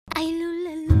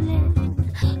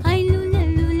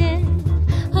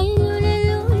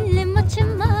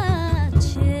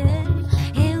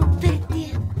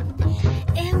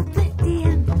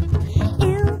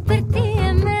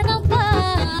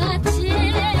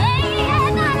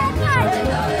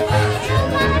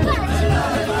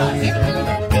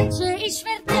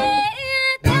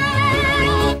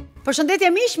Përshëndetje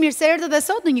miq, mirë se erdhët dhe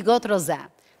sot në Një Gotë Roze.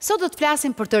 Sot do të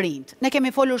flasim për të rinjt. Ne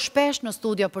kemi folur shpesh në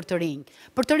studio për të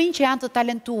rinj që janë të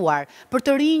talentuar, për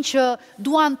të rinj që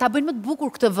duan ta bëjnë më të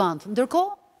bukur këtë vend.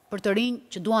 Ndërkohë, për të rinj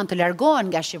që duan të largohen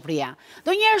nga Shqipëria.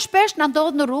 Donjëherë shpesh na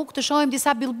ndodh në rrugë të shohim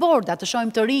disa billboarda, të shohim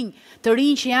të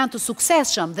rinj që janë të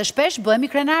suksesshëm dhe shpesh bëhemi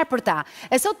krenar për ta.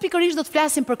 E sot pikërisht do të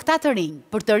flasim për këta të rinj,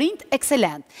 për të rinjt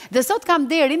ekselent. Dhe sot kam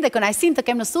nderin dhe kënaqësinë të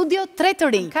kem në studio 3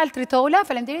 të rinj. Kal Tritola,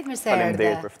 faleminderit mirë se erdhe.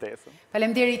 Faleminderit për ftesën.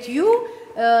 Faleminderit ju,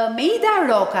 Meida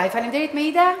Rokaj. Faleminderit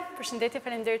Meida. Përshëndetje,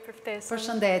 faleminderit për ftesën.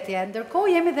 Përshëndetje.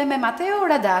 Ndërkohë jemi dhe me Mateo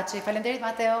Radaçi. Faleminderit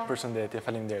Mateo. Përshëndetje,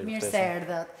 faleminderit për ftesën. Mirë se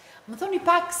erdhët. Më thoni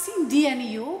pak si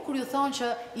ndjeni ju kur ju thonë që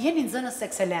jeni nxënës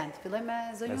ekselent. Filloj me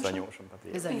Zonjushën. Me Zonjushën,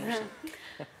 patjetër. Me Zonjushën.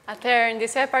 Atëherë,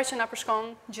 ndjesja e parë që na përshkon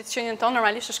gjithë qenien tonë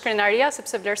normalisht është krenaria,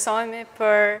 sepse vlerësohemi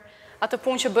për atë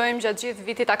punë që bëjmë gjatë gjithë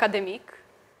vitit akademik,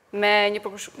 me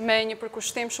një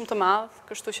përkushtim shumë të madh,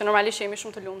 kështu që normalisht jemi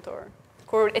shumë të lumtur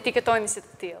kur etiketohemi si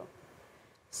të tillë.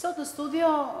 Sot në studio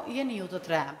jeni ju të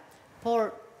tre,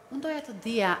 por unë doja të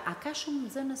dija, a ka shumë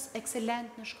nxënës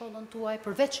ekselent në shkollën tuaj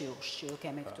përveç jush që ju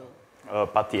kemi këtu?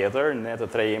 Patjetër, ne të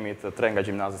tre jemi të tre nga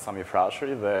gjimnazi Sami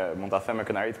Frashëri dhe mund ta them me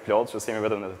kënaqëri të plotë që jemi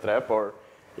vetëm ne të tre, por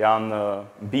janë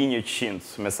mbi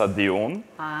 100 me sa di unë.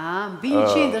 Mbi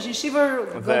 100, është një shifër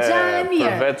goxha e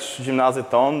mirë. Përveç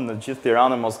gjimnazit tonë, në gjithë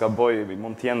Tiranën mos gaboj,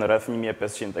 mund të jenë rreth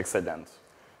 1500 ekselent.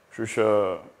 Kështu që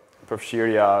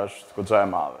përfshirja është goxha e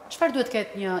madhe. Çfarë duhet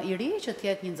ketë një i ri që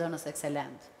të jetë një nxënës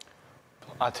ekselent?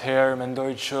 Atëherë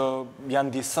mendoj që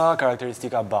janë disa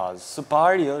karakteristika bazë. Së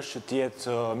pari është që të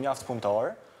jetë mjaft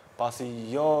punëtor, pasi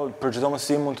jo për çdo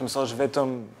mësim mund të mësosh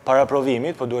vetëm para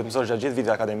provimit, por duhet mësosh gjatë gjithë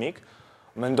vitit akademik.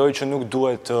 Mendoj që nuk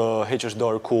duhet të heqësh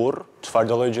dorë kurrë,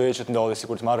 çfarëdo lloj gjëje që të ndodhi,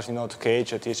 sikur të marrësh një notë të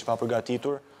keqe, të jesh i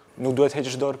papërgatitur, nuk duhet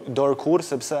heqësh dorë kurrë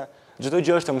sepse çdo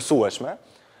gjë është e mësueshme.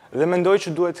 Dhe mendoj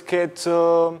që duhet të ketë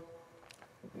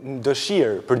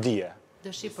dëshirë për dije.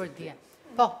 Dëshirë për dije.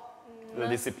 Po. Dhe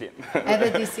disiplinë. Edhe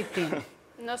disiplinë.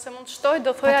 Nëse mund të shtoj,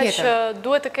 do thoja që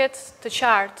duhet të ketë të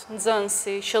qartë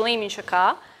nxënësi qëllimin që ka,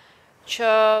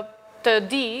 që të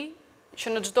di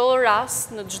që në çdo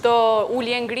rast, në çdo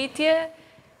ulje ngritje,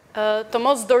 të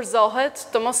mos dorëzohet,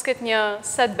 të mos ketë një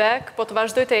setback, po të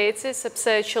vazhdoj të eci,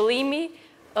 sepse qëllimi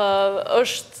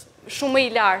është shumë më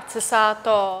i lartë se sa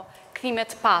ato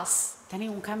kthimet pas. Tani,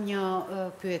 unë kam një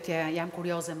pyetje, jam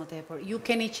kurioze më tepër. Ju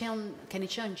keni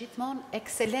qenë gjithmonë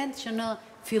ekselent që në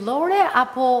fillore,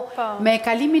 apo me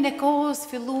kalimin e kohës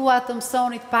fillua të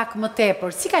mësonit pak më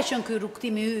tepër? Si ka qenë ky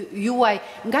rrugtimi juaj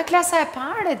nga klasa e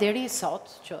parë deri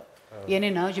sot, që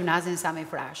jeni në gjimnazin Sami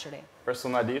Frashëri?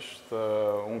 Personalisht,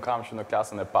 unë kam që në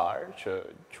klasën e parë, që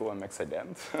quhem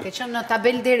ekselent. Ke qenë në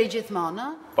tabel deri gjithmonë,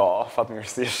 ë? Po,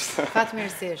 fatmirësisht.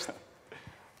 Fatmirësisht.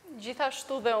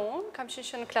 Gjithashtu dhe unë, kam qenë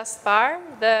që në klasë të parë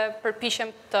dhe përpishem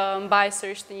të mbaj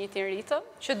sërish të njëjtin ritëm,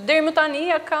 që deri më tani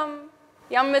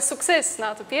jam me sukses në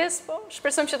atë pjesë, po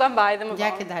shpresojmë që ta mbaj dhe më vonë.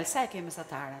 Ja ke dalë, sa e ke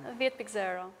mesataren?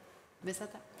 10.0.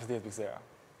 Mesatar? 10.0.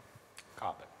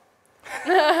 Kape.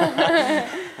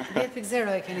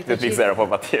 10.0 e keni të gjithë. 10.0, po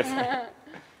patjetër.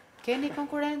 Keni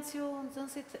konkurencë ju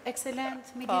nxënësit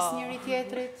ekselent midis njëri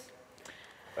tjetrit?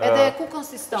 Edhe ku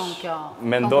konsiston kjo konkurenca?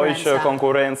 Mendoj që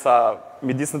konkurenca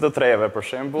midis në të treve, për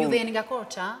shembull. Ju vjeni nga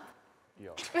Korça?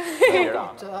 Jo.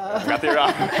 Nga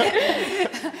Tirana.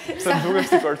 Se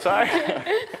duket si korçar.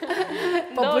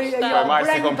 Po marr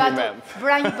si kompliment.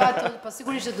 Bëra një batut, po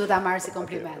sigurisht që duhet ta marr si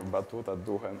kompliment. Batuta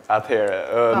duhen. Atëherë,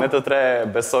 ne të tre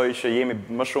besoj që jemi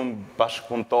më shumë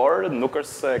bashkëpunëtor, nuk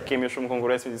është se kemi shumë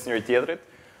konkurrencë midis njëri tjetrit,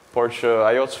 por që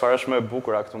ajo çfarë është më e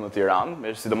bukur këtu në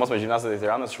Tiranë, sidomos me gjimnazet e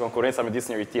Tiranës, është konkurenca midis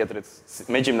njëri tjetrit,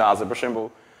 me gjimnaze, për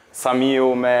shembull, Samiu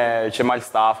me Qemal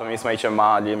Stafën, me Ismail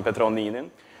Qemalin, Petroninin.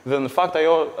 Dhe në fakt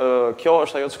kjo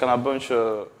është ajo që na bën që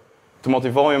të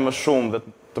motivohemi më shumë dhe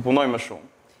të punojmë më shumë.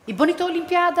 I bëni këto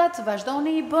olimpiadat,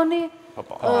 vazhdoni i bëni? Po,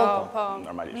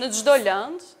 normalisht. Në çdo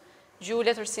lëndë, gjuhë,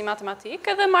 letërsi,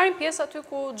 matematikë, edhe marrim pjesë aty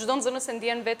ku çdo nxënës e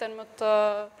ndjen veten më të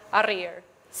arrirë.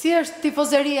 Si është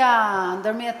tifozeria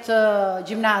ndërmjet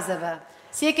gjimnazeve?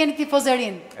 Si e keni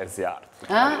tifozerin? E zjarrt.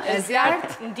 E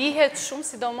zjarrt? Ndihet shumë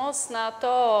sidomos në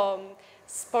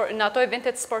ato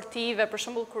eventet sportive, për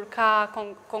shembull kur ka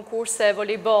konkurse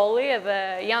volejbolli edhe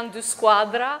janë 2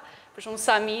 skuadra, për shembull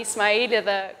Sami, Ismail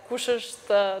edhe kush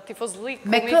është tifozlik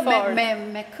më i fortë.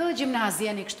 Me kë gjimnazi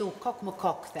jeni kështu kok më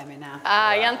kok, themi na?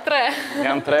 Janë 3.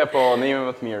 Janë 3, po ne jemi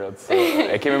më të mirët.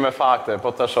 E kemi me fakte,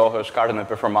 po të shohësh kartën e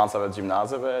performancave të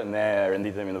gjimnazeve, ne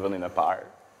renditemi në vendin e parë.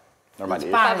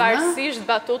 Normalisht. Pavarësisht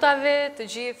batutave, të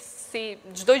gjithë si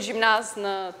çdo gjimnaz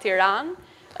në Tiranë,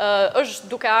 është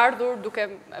duke ardhur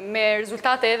me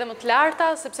rezultate edhe më të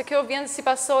larta, sepse kjo vjen si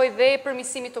pasojë dhe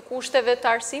përmirësimit të kushteve të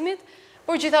arsimit,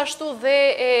 por gjithashtu dhe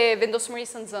e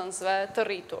vendosmërisë së nxënësve të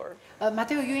rritur.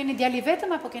 Mateo, ju jeni djali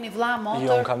vetëm apo keni vëlla, motër?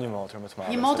 Jo, kam një motër më të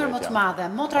madhe. Një motër më të madhe.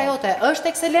 Motra jote është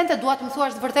ekselente, dua të më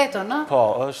thuash të vërtetën, ë? Po,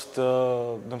 është,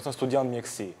 domethënë studion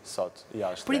mjeksi sot,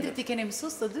 jashtë. Prindrit i keni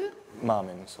mësues të dy?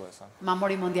 Mamin mësuesa. Ma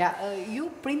mori mendja. Ju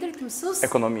prindrit mësues?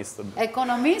 Ekonomist të dy.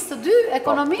 Ekonomist të dy?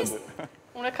 Ekonomist?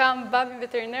 Unë kam babin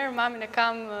veteriner, mamin e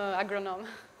kam agronom.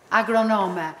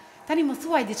 Agronome. Tani më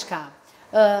thuaj diçka.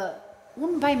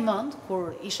 Unë mbaj mend kur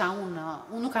isha unë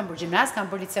nuk kam bërë gjimnaz, kam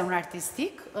bërë liceun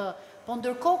artistik, po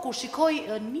ndërkohë kur shikoj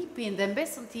nipin dhe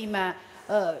mbesën time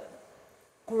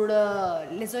kur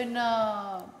lexojnë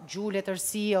gjuhë,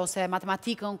 letërsi ose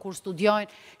matematikën kur studiojnë,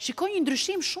 shikoj një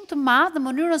ndryshim shumë të madh në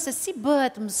mënyrën se si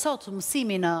bëhet sot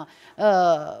mësimi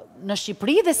në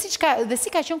Shqipëri dhe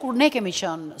si ka qenë kur ne kemi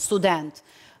qenë student.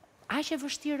 Aq e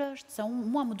vështirë është, se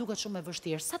mua më duket shumë e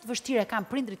vështirë. Sa të vështirë e kanë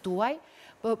prindrit tuaj,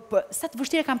 sa të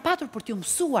vështirë e kanë patur për t'ju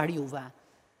mësuar juve?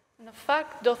 Në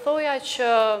fakt, do thoja që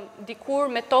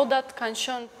dikur metodat kanë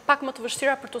qenë pak më të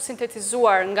vështira për t'u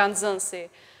sintetizuar nga nxënësi.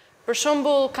 Për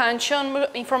shembull, kanë qenë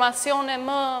informacione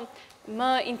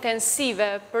më intensive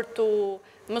për t'u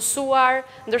mësuar,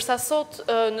 ndërsa sot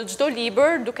në çdo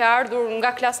libër, duke ardhur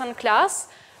nga klasa në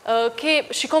klasë,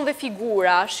 shikon dhe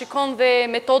figura, shikon dhe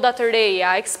metoda të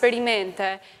reja,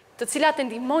 eksperimente, të cilat e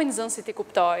ndihmojnë nxënësit i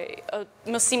kuptoj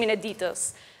mësimin e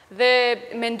ditës.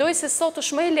 Dhe mendoj se sot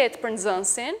është më e lehtë për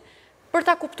nxënësin për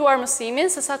ta kuptuar mësimin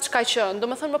se sa çka qenë.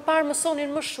 Domethënë më parë mësonin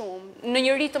më shumë, në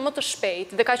një ritëm më të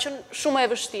shpejtë dhe ka qenë shumë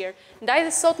e vështirë. Ndaj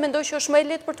dhe sot mendoj që është më e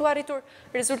lehtë për t'u arritur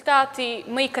rezultati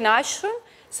më i kënaqshëm,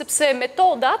 sepse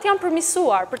metodat janë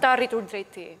përmirësuar për ta arritur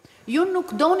drejti. Ju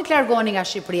nuk doni të largoni nga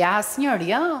Shqipëria asnjëri,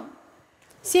 ëh?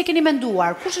 Si e keni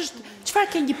menduar?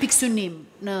 Çfarë ke një pikë synim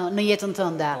në jetën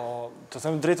tënde? Po, të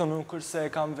them drejtën, nuk është se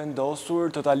e kam vendosur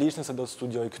totalisht nëse do të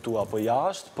studioj këtu apo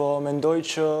jashtë, po mendoj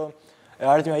që e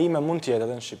ardhmja ime mund të jetë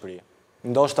edhe në Shqipëri.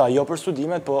 Ndoshta jo për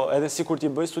studimet, po edhe sikur ti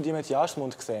bëj studimet jashtë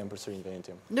mund të kthehem përsëri në vendin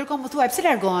tim. Ndërkohë më thuaj, pse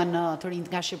largohen të rinjt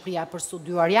nga Shqipëria për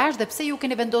studiuar jashtë dhe pse ju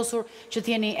keni vendosur që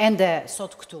të jeni ende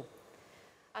sot këtu?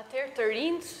 Atëherë të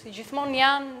rinjt gjithmonë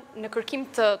janë në kërkim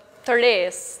të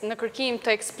res, në kërkim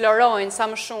të eksplorojnë sa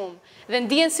më shumë, dhe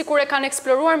ndihen sikur e kanë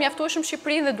eksploruar mjaftueshëm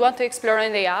Shqipërinë dhe duan të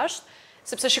eksplorojnë dhe jashtë,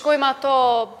 sepse shikojmë ato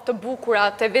të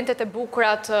bukurat, eventet e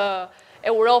bukura të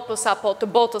Europës apo të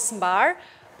botës mbar,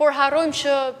 por harrojmë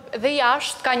që dhe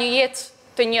jashtë ka një jetë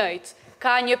të njëjtë.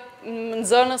 Ka një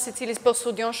nxënës i cili po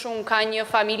studion shumë, ka një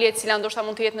familje e cila ndoshta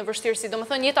mund të jetë në vështirësi.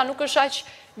 Domethënë jeta nuk është aq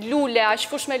lule, aq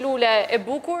fush me lule e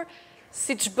bukur,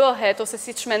 si që bëhet ose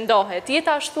si që mendohet.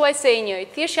 Jeta është thuajse e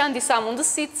njëjtë, thjesht janë disa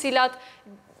mundësit cilat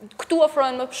këtu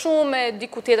ofrojnë më shumë e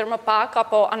diku tjetër më pak,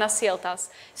 apo anasjelltas.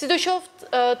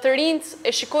 Sidoqoftë të rinjt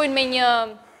e shikojnë me një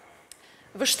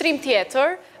vështrim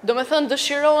tjetër, domethënë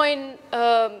dëshirojnë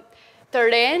të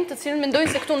renë, të cilën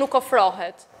mendojnë se këtu nuk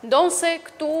ofrohet. Ndonë se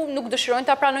këtu nuk dëshirojnë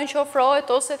të pranojnë që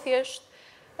ofrohet, ose thjesht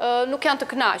nuk janë të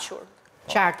kënaqur.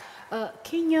 Qartë.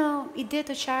 Ke një ide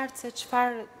të qartë se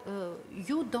çfarë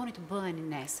ju doni të bëheni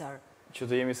nesër? Që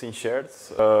të jemi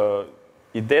sinqertë,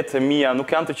 idetë e mia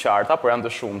nuk janë të qarta, por janë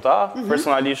të shumta.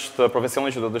 Personalisht,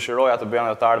 profesioni që do dëshiroja të bëja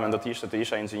në të ardhmen do të ishte të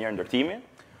isha inxhinier ndërtimi,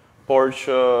 por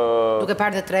që... Duke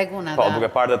parë dhe tregun edhe? Po, duke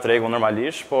parë dhe tregun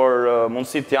normalisht, por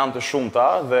mundësit janë të shumta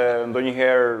dhe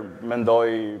ndonjëherë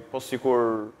mendoj, po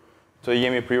sikur të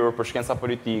jemi prirur për shkenca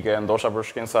politike, ndoshta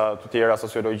për shkenca të tjera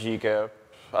sociologjike,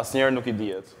 asnjëherë nuk i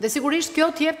dihet. Dhe sigurisht kjo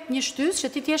t'jep një shtys që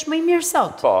ti t'jesh më i mirë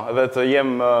sot. Po, edhe të jem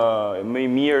më i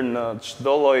mirë në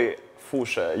çdo lloj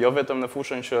fushë, jo vetëm në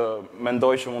fushën që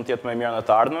mendoj që mund të jetë më e mira në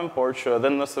të ardhmen, por që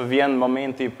edhe nëse vjen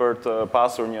momenti për të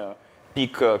pasur një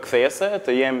pikë kthese,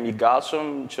 të jem i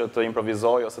gatshëm që të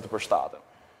improvizoj ose të përshtatem.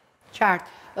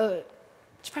 Qartë.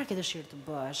 Çfarë ke dëshirë të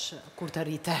bësh kur të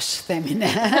rritesh, themi ne?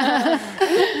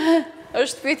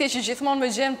 Është pyetje që gjithmonë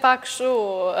më gjen pak kështu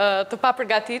të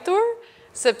papërgatitur,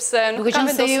 sepse nuk kam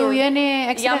vendosur. Duke qenë se ju jeni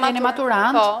ekselent, jeni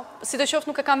maturant. Po,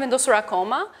 sidoqoftë nuk e kam vendosur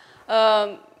akoma.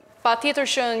 Patjetër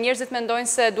që njerëzit mendojnë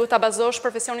se duhet ta bazosh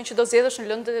profesionin që do zgjedhësh në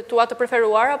lëndët e tua të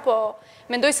preferuara, po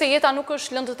mendoj se jeta nuk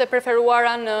është lëndët e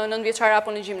preferuara në nëntëvjeçare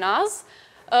apo në gjimnaz.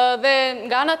 Dhe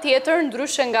nga ana tjetër,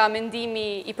 ndryshe nga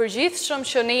mendimi i përgjithshëm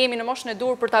që ne jemi në moshën e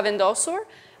dur për ta vendosur,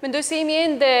 mendoj se jemi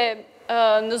ende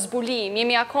në zbulim,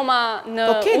 jemi akoma në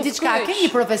po ke diçka, ke një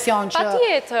profesion që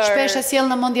shpesh e sjell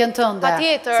në mendjen tënde.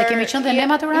 Patjetër. Se kemi qenë dhe ne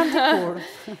maturantë kur.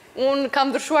 Unë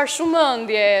kam ndryshuar shumë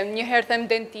mendje, një herë them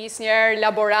dentist, një herë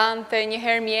laborante, një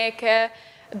herë mjeke.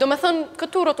 Domethënë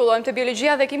këtu rrotullojmë te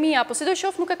biologjia dhe kimia, po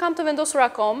sidoqoftë nuk e kam të vendosur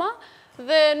akoma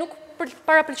dhe nuk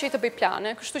para pëlqej të bëj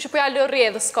plane, kështu që po ja lë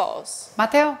rrjedhës kohës.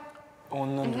 Mateo?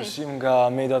 Unë në ndryshim nga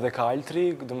Meda dhe Kaltri,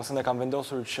 domethënë e kam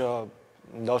vendosur që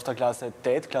ndoshta klase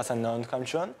 8, klase 9 kam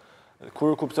qenë,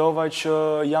 kur kuptova që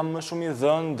jam më shumë i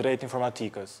dhënë drejt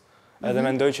informatikës. Edhe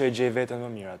mendoj që e gjej veten më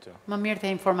mirë aty. Më mirë te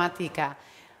informatika.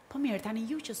 Po mirë, tani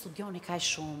ju që studioni kaq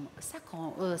shumë,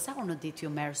 sa orë në ditë ju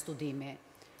merr studimi?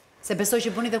 Se besoj që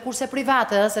bëni dhe kurse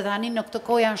private, se tani në këtë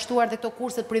kohë janë shtuar dhe këto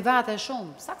kurset private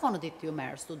shumë. Sa kohë në ditë ju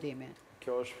merr studimi?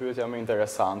 Kjo është pyetja më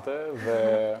interesante dhe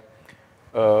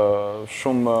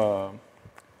shumë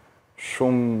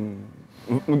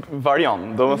varion.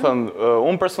 Do më thënë,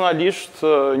 unë personalisht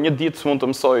një ditë mund të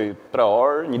mësoj 3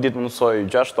 orë, një ditë mund të mësoj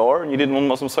 6 orë, një ditë mund të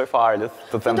mos mësoj fare,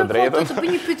 të them të drejtën. Të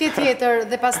bëj një pyetje tjetër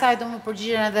dhe pastaj do më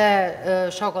përgjigjen edhe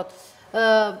shokët.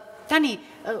 Tani,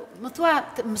 më thua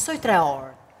mësoj 3 orë,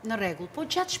 në rregull, po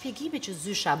gjatë shpjegimit që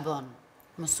zysha bën,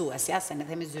 mësuesja, se ne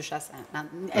themi zysha se...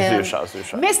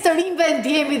 Zysha. Mes të rinjve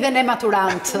ndjehemi dhe ne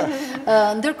maturant.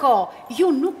 Ndërkohë, ju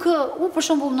nuk, unë për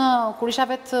shembull kur isha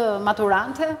vetë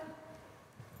maturante,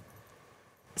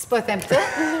 s'po e them këtë?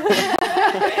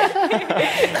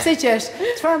 Se qesh,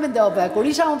 çfarë mendove? Kur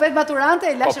isha unë vetë maturante,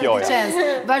 e lashe licencë.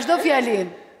 Vazhdo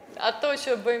fjalin. Ato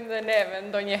që bëjmë dhe neve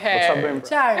ndonjëherë. Po çfarë bëjmë?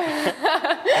 Qartë.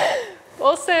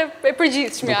 Ose e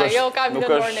përgjithshmja, jo kam në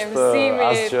dorën e mësimit. Nuk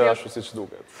është asgjë ashtu siç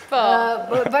duket. Po.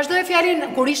 Vazhdoj fjalin,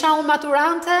 kur isha unë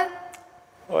maturante?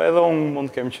 Edhe unë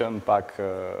mund të kem qenë pak...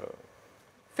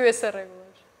 Pyese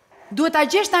rregullish. Duhet ta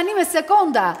gjesh tani me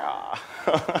sekonda.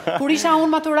 Kur isha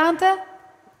unë maturante?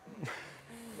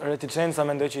 Reticenca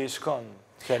mendoj që i shkon.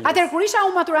 Atëherë, kur isha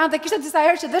unë maturante, kishte disa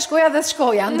herë që dhe shkoja dhe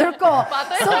shkoja. Ndërkohë,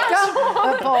 sot kam...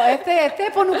 Po, e the,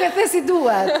 po nuk e the si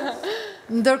duhet.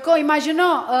 Ndërkohë, imagjino,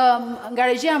 nga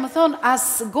regjia më thonë, as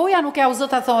goja nuk ja u zë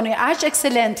ta thoni, aq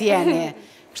ekselent jeni.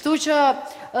 Kështu që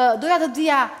doja të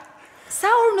dija, sa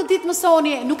orë në ditë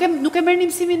mësoni, nuk e merrni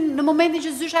mësimin në momentin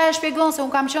që zysha e shpjegon, se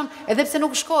unë kam qenë, edhe pse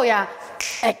nuk shkoja,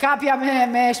 e kapja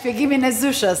me shpjegimin e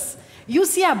zyshës. Ju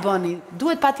si ja bëni?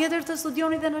 Duhet patjetër të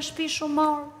studioni dhe në shtëpi shumë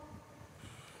orë?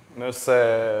 Nëse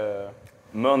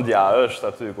mendja është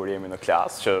aty kur jemi në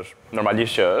klasë, që është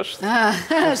normalisht që është.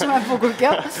 Shumë e bukur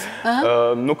kjo.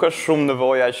 Nuk është shumë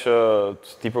nevoja që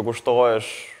ti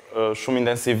përkushtohesh shumë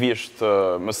intensivisht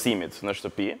mësimit në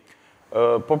shtëpi,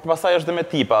 por pastaj është dhe me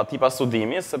tipa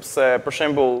studimi, sepse për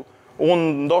shembull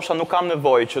unë ndoshta nuk kam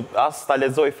nevojë që as ta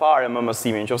lexoj fare më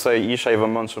mësimin, nëse isha i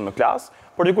vëmendshëm në klasë,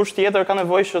 por dikush tjetër ka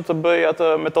nevojë që të bëj atë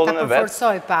metodën e vet. Ta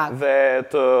përforcoj pak. Dhe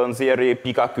të nxjerrë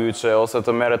pika kyçe ose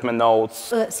të merret me notes.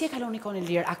 Si e kaloni kohën e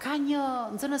lirë? A ka një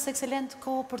nxënës ekselent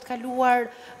kohë për të kaluar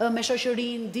me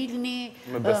shoqërinë, dilni?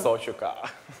 Më besoj që ka.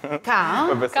 Ka,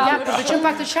 ëh? Ja, për të qenë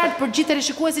pak të qartë për gjithë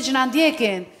teleshikuesit që na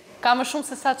ndjekin. Ka më shumë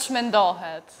se sa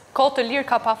çmendohet. Kohë të lirë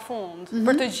ka pafund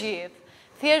për të gjithë.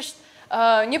 Thjesht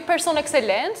një person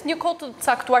ekselent, një kohë të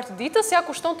caktuar të ditës, ja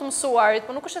kushton të mësuarit,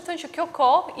 por nuk është e thënë që kjo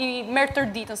kohë i merr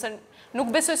tërë ditën, se nuk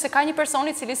besoj se ka një person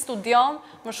i cili studion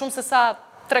më shumë se sa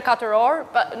 3-4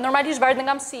 orë, normalisht varet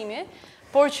nga mësimi,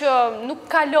 por që nuk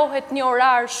kalohet një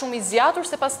orar shumë i zgjatur,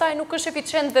 se pastaj nuk është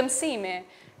eficient dhe mësimi.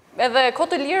 Edhe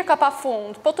kohë të lirë ka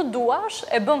pafund, po të duash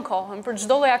e bën kohën për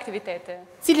çdo lloj aktiviteti.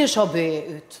 Cili është hobi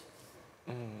yt?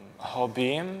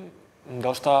 Hobim,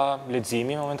 ndoshta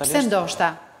leximi momentalisht. Pse ndoshta?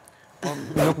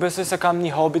 Nuk besoj se kam një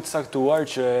hobi të saktuar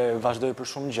që vazhdoj për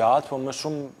shumë gjatë, po më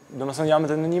shumë, domethënë jam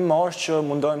edhe në një moshë që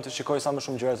mundohem të shikoj sa më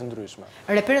shumë gjëra të ndryshme.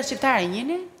 Reperët shqiptare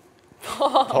njeni?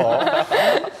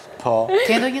 Po.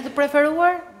 Ke ndonjë të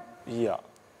preferuar? Ja.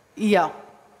 Jo.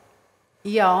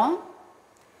 Jo.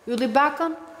 Ylli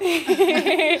Bakën?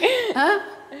 Hë?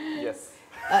 Yes.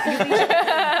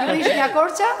 Ylli ishte një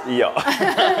akorqa? Jo.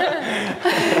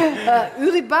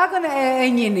 Ylli Bakën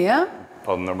e njeni, ë?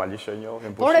 Po, normalisht e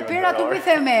njohim. Por reperat nuk i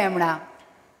them me emra.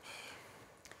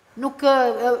 Nuk,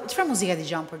 çfarë muzike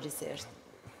dëgjon përgjithsisht?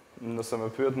 Nëse më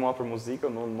pyet mua për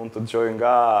muzikën, unë mund të dëgjoj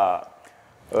nga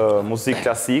muzikë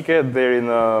klasike deri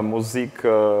në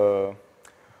muzikë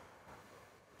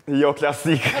jo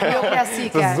klasike. Jo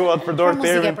klasike. Të zuat përdor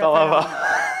termin tallava.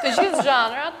 Të gjithë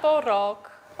zhanrat, po rock,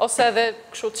 ose edhe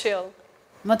kështu chill.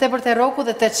 Më tepër te rocku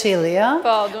dhe te chilli, ë?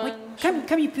 Po, duhen.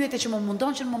 Kam një pyetje që më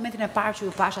mundon që në momentin e parë që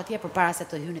ju pash atje përpara se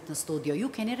të hynit në studio, ju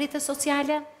keni rrjete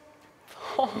sociale?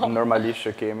 Normalisht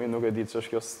që kemi, nuk e di që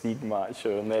është kjo stigma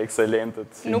që ne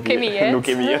ekselentët nuk kemi jetë. Nuk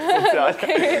kemi jetë sociale.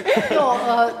 Jo,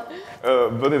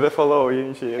 bëni dhe follow,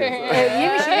 jemi që jemi.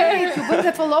 Jemi që jemi, ju bëni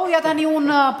dhe follow, ja tani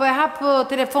unë po e hap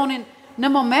telefonin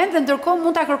në moment dhe ndërkohë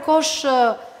mund ta kërkosh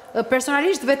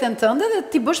personalisht veten tënde dhe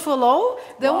ti bësh follow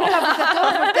dhe unë ta vërtetoj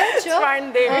vërtet që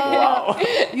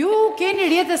ju keni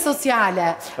rrjete sociale.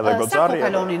 Sa kohë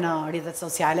kaloni në rrjetet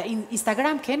sociale?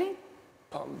 Instagram keni?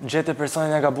 Gjete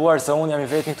personin e gabuar se unë jam i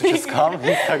vetmi këtu që s'kam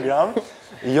Instagram.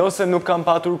 Jo se nuk kam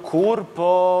patur kur,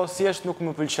 po si është nuk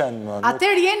më pëlqen më.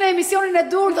 Atëherë je në emisionin e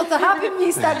dur, do të hapim një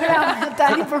Instagram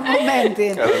tani për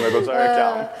momentin. Edhe me goxha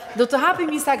reklam. Do të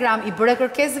hapim Instagram, i bëre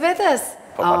kërkesë vetes?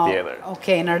 Po patjetër.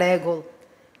 Okej, në rregull.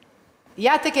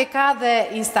 Ja tek e ka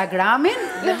dhe Instagramin,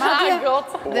 dhe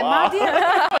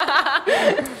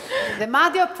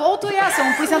madje fotoja, se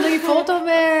unë prisja ndonjë foto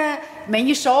me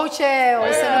një shoqe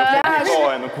ose në plazh.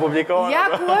 Nuk publikohen. Ja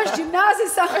ku është gjimnazi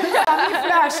Sami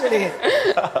Frashëri.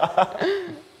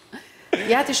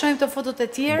 Ja ti shohim të fotot e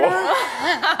tjera.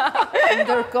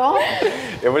 Ndërkohë,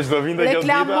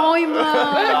 reklamojmë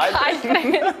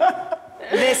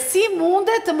dhe si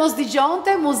mundet të mos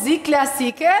dëgjonte muzikë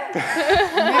klasike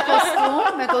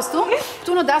me kostum.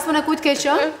 Këtu në dasmën e kujt ke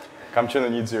qenë? Kam qenë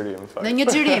në një xhirim. Në një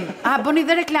xhirim. Bëni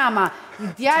dhe reklama.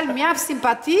 Djalë mjaft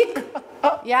simpatik.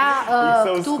 Ja,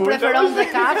 këtu preferon dhe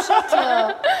kafshët.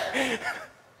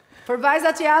 Për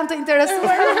vajzat që janë të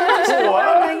interesuar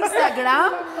në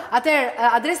Instagram. Atëherë,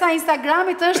 adresa e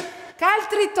Instagramit është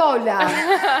Kaltritola.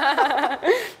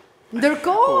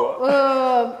 Ndërkohë,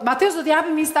 Mateus do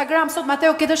t'japim Instagram sot.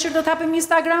 Mateo, ke dëshirë do t'japim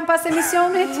Instagram pas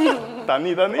emisionit?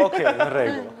 Tani. Okej, në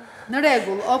rregull. Në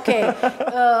rregull, okej.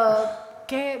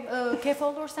 Ke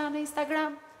followers në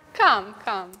Instagram? Kam.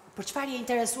 Për çfarë je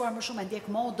interesuar më shumë? E ndjek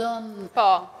modën?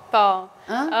 Po.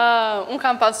 Unë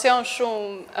kam pasion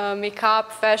shumë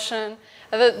make-up, fashion,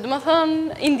 edhe dhe më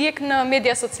thënë i ndjek në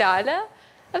media sociale,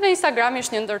 edhe Instagrami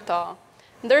është një ndërto.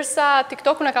 Ndërsa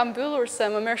TikTok-un e kam mbyllur se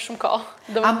më merr shumë kohë.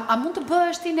 A mund të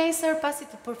bëhesh ti nesër pasi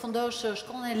të përfundosh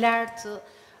shkollën e lartë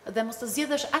dhe mos të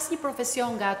zgjedhësh asnjë profesion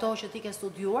nga ato që ti ke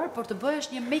studiuar, por të bëhesh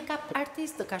një make-up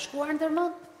artist, të ka shkuar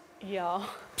ndërmend? Jo.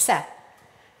 Pse?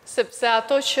 Sepse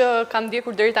ato që kam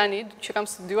ndjekur deri tani, që kam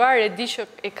studiuar, e di që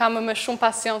e kam më shumë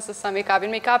pasion se sa make-upin.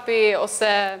 Make-upi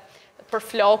ose për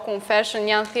flokun, fashion,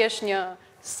 janë thjesht një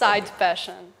side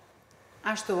passion.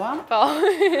 Ashtu, a? Po.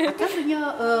 A ka një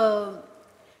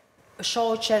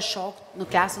shok në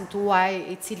klasën tuaj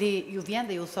i cili ju vjen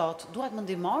dhe ju thot, duhet më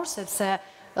ndihmor sepse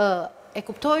e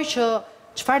kuptoj që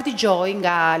çfarë dëgjoj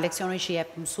nga leksioni që jep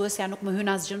mësuesja nuk më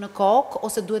hyn asgjë në kokë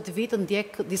ose duhet të vi të ndjek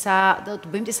të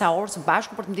bëjmë disa orë së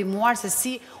bashku për të ndihmuar se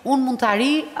si unë mund të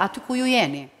arri aty ku ju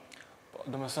jeni.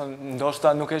 Domethënë,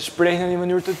 ndoshta nuk e shpreh në një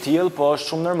mënyrë të tillë, po është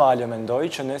shumë normale mendoj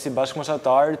që ne si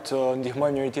bashkëmoshatarë të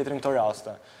ndihmojmë njëri tjetrin në këto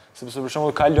raste. Sepse për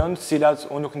shembull ka lëndë të cilat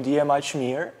unë nuk ndihem aq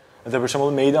mirë, dhe për shembull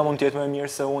Meida mund të jetë më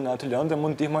mirë se unë atë lëndë dhe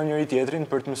mund të ndihmojmë njëri tjetrin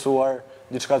për të mësuar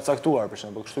diçka të caktuar për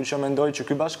shembull. Kështu që mendoj që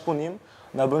ky bashkëpunim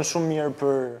na bën shumë mirë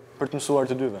për të mësuar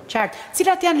të dyve. Qartë.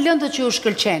 Cilat janë lëndët që ju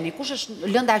shkëlqeni? Kush është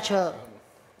lënda që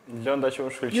ju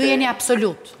shkëlqeni? Ju jeni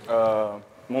absolut.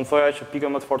 Mund thoja që pika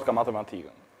më të fortë ka matematika.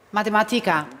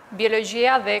 Matematika.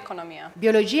 Biologjia dhe ekonomia.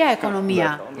 Biologjia,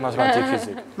 ekonomia. Matematik,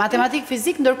 fizik. Matematik,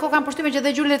 fizik, ndërkohë kam përshtypjen që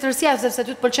dhe gjuhë letërsia, sepse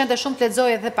ty të pëlqente shumë të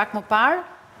lexoje edhe pak më parë.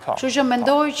 Kështu që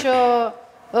mendoj që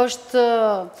është,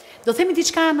 do themi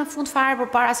diçka në fund fare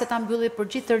përpara se ta mbylli për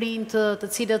gjithë të rinjt të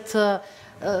cilët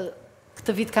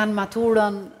këtë vit kanë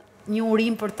maturën, një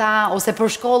urim për ta, ose për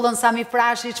shkollën Sami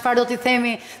Frashi, çfarë do t'i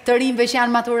themi të rinjve që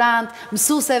janë maturant,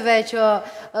 mësuesve që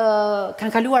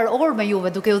kanë kaluar orë me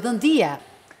juve duke u dhënë dije.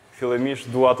 Fillimisht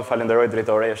dua të falenderoj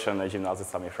drejtoreshën e gjimnazit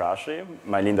Sami Frashi,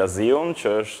 Majlinda Ziun,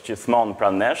 që është gjithmonë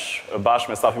pranë nesh,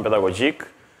 bashkë me stafin pedagogjik.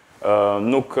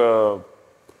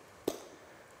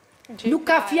 Nuk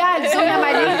ka fjalë, zonja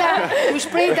Majlinda, ju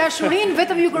shpreh dashurinë,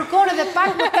 vetëm ju kërkon edhe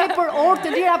pak më tepër orë të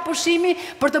lira pushimi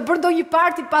për të bërë ndonjë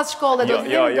parti pas shkollës.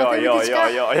 Jo.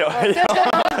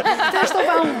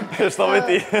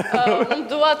 Unë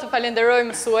dua të falenderoj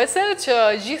mësueset që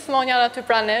gjithmonë janë aty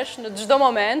pranë nesh, në çdo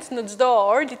moment, në çdo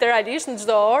orë, literalisht në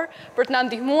çdo orë, për të na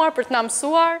ndihmuar, për të na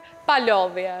mësuar pa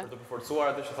lodhje. Për të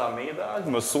përforcuar atë që tha Meida,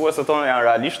 mësueset tonë janë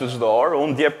realisht në çdo orë.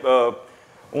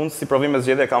 Unë si provim e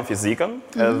zgjedhje kam fizikën,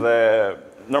 edhe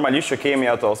normalisht që kemi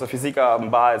ato, se fizika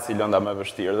mbahet si lënda më e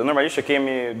vështirë, dhe normalisht që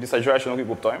kemi disa gjëra që nuk i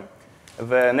kuptojmë,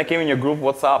 dhe ne kemi një grup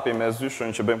WhatsApp-i me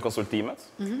zyshën që bëjmë konsultimet,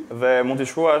 dhe mund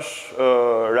t'i shkruash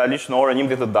realisht në orën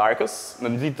 11 të darkës,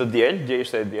 në ditë të diel, dje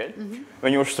ishte e diel, me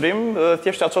një ushtrim,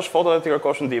 thjesht t'i aqosh foto dhe t'i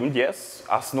kërkosh ndihmë ndjes,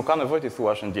 as nuk ka nevojë t'i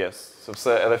thuash ndjes,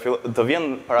 sepse edhe të vjen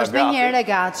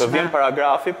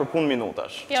paragrafi për punë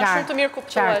minutash. Janë shumë të mirë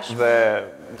kuptuesh. Dhe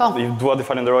dua t'i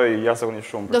falenderoj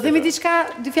jashtëzakonisht shumë. Do themi diçka,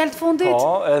 dy fjalë të fundit?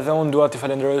 Po, edhe unë dua t'i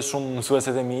falenderoj shumë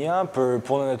mësueset e mia për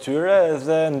punën e tyre,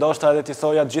 edhe ndoshta edhe t'i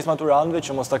thoja të gjithë maturantëve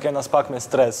që mos ta kenë as pak me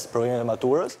stres provimin e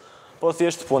maturës, po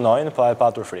thjesht punojnë pa e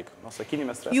patur frikë. Mos e kini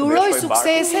me stres. Ju uroj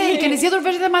suksese, i keni zgjedhur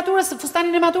veshjet e maturës,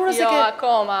 fustanin e maturës? Jo,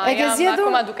 akoma, jam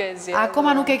akoma duke e zgjedhur.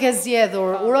 Akoma nuk e ke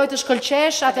zgjedhur. Uroj të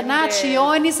shkëlqesh, atë natë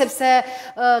shijojeni, sepse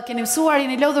keni mësuar,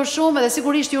 jeni lodhur shumë, edhe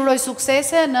sigurisht ju uroj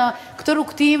suksese në këtë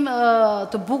rrugtim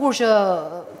të bukur që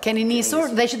keni nisur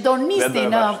dhe që do nisni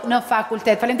në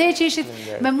fakultet. Faleminderit që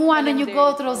ishit me mua në Një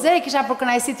Gotë Roze, kisha për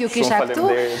kënaqësi ju kisha këtu,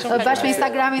 bashkë me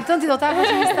Instagramin tënd, do ta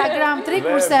bësh në Instagram trik,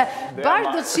 kurse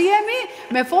bashkë do të shihemi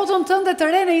me foton tënde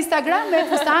të re në Instagram me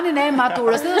fustanin e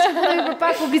maturës. Ne do të shkojmë për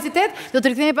pak publicitet, do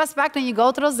të rikthehemi pas pak në Një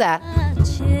Gotë Roze.